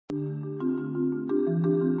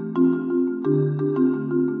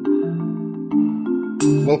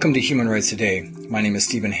Welcome to Human Rights Today. My name is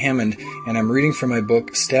Stephen Hammond, and I'm reading from my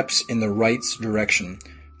book, Steps in the Rights Direction,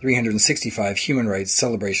 365 Human Rights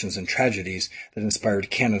Celebrations and Tragedies that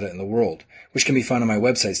Inspired Canada and the World, which can be found on my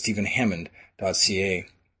website, stephenhammond.ca.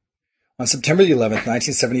 On September the 11th,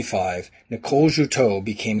 1975, Nicole Juteau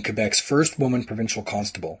became Quebec's first woman provincial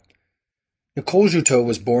constable. Nicole Juteau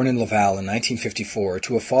was born in Laval in 1954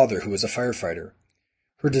 to a father who was a firefighter.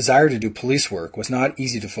 Her desire to do police work was not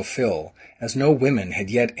easy to fulfill, as no women had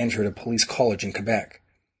yet entered a police college in Quebec.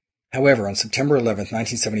 However, on September 11,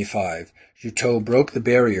 1975, Juteau broke the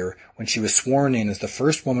barrier when she was sworn in as the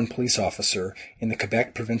first woman police officer in the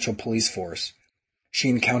Quebec Provincial Police Force. She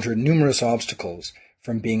encountered numerous obstacles,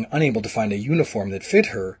 from being unable to find a uniform that fit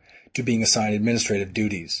her to being assigned administrative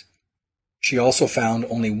duties. She also found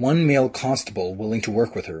only one male constable willing to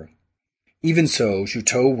work with her. Even so,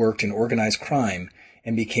 Juteau worked in organized crime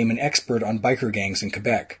and became an expert on biker gangs in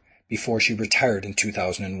Quebec before she retired in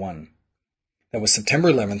 2001. That was September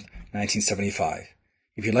 11th, 1975.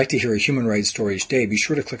 If you'd like to hear a human rights story each day, be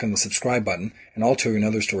sure to click on the subscribe button, and I'll tell you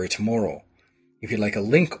another story tomorrow. If you'd like a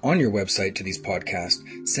link on your website to these podcasts,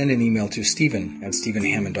 send an email to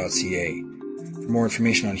stephen@stephenhammond.ca. For more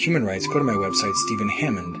information on human rights, go to my website,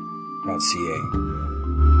 stephenhammond.ca.